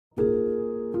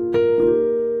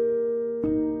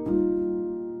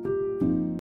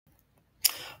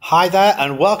Hi there,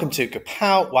 and welcome to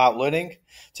Kapow Wow Learning.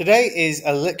 Today is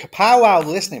a Kapow Wow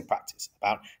listening practice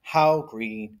about how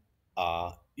green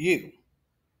are you.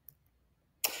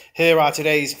 Here are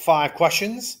today's 5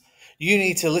 questions. You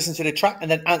need to listen to the track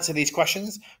and then answer these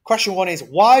questions. Question 1 is,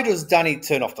 why does Danny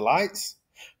turn off the lights?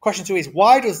 Question 2 is,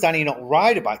 why does Danny not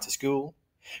ride a bike to school?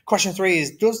 Question 3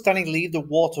 is, does Danny leave the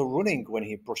water running when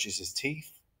he brushes his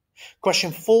teeth?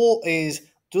 Question 4 is,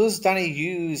 does Danny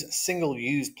use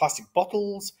single-use plastic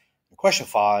bottles? And question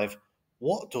 5,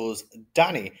 what does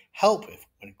Danny help with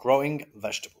when growing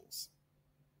vegetables?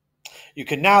 You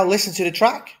can now listen to the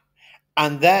track,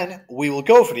 and then we will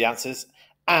go for the answers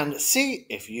and see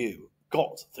if you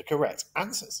got the correct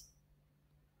answers.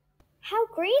 How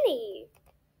green are you?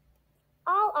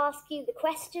 I'll ask you the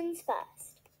questions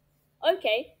first.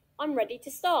 Okay, I'm ready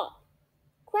to start.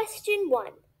 Question 1.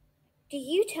 Do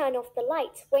you turn off the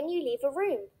lights when you leave a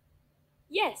room?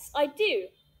 Yes, I do.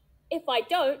 If I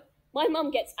don't, my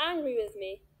mum gets angry with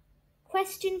me.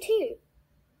 Question 2.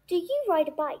 Do you ride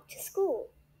a bike to school?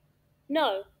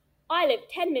 No, I live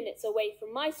 10 minutes away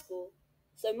from my school,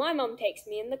 so my mum takes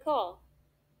me in the car.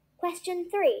 Question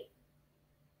 3.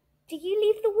 Do you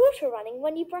leave the water running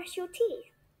when you brush your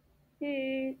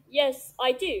teeth? Yes,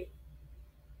 I do.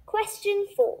 Question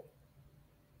 4.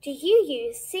 Do you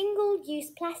use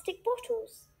single-use plastic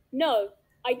bottles? No,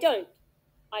 I don't.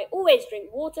 I always drink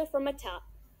water from a tap.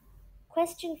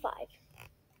 Question 5.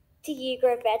 Do you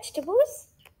grow vegetables?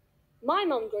 My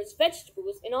mum grows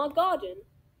vegetables in our garden,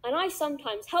 and I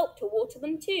sometimes help to water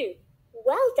them too.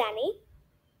 Well, Danny,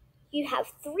 you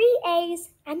have 3 A's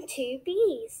and 2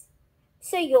 B's,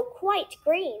 so you're quite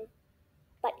green.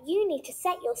 But you need to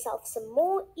set yourself some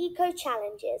more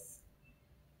eco-challenges.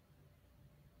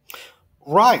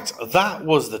 Right, that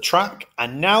was the track,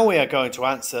 and now we are going to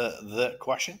answer the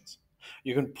questions.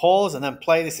 You can pause and then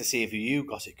play this to see if you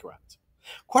got it correct.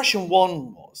 Question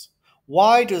 1 was,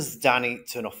 why does Danny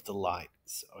turn off the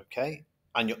lights? Okay,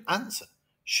 and your answer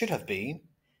should have been,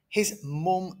 his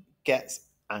mum gets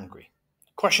angry.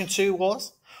 Question 2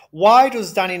 was, why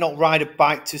does Danny not ride a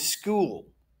bike to school?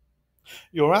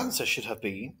 Your answer should have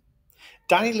been,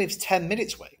 Danny lives 10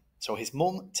 minutes away, so his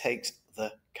mum takes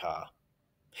the car.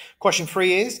 Question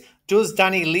 3 is, does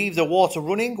Danny leave the water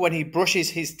running when he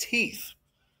brushes his teeth?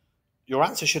 Your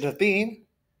answer should have been,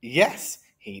 yes,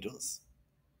 he does.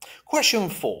 Question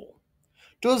 4,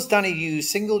 does Danny use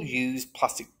single-use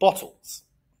plastic bottles?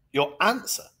 Your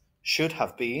answer should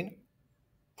have been,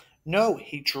 no,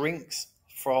 he drinks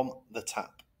from the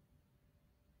tap.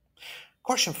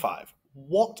 Question 5,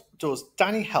 what does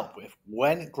Danny help with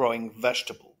when growing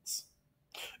vegetables?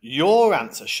 Your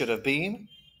answer should have been,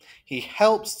 he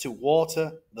helps to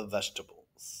water the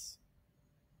vegetables.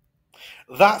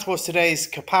 That was today's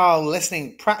Kapow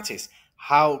listening practice.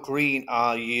 How green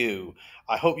are you?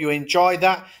 I hope you enjoyed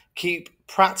that. Keep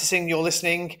practicing your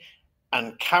listening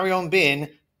and carry on being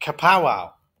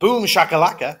Kapow. Boom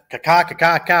shakalaka, kaka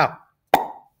kaka cow.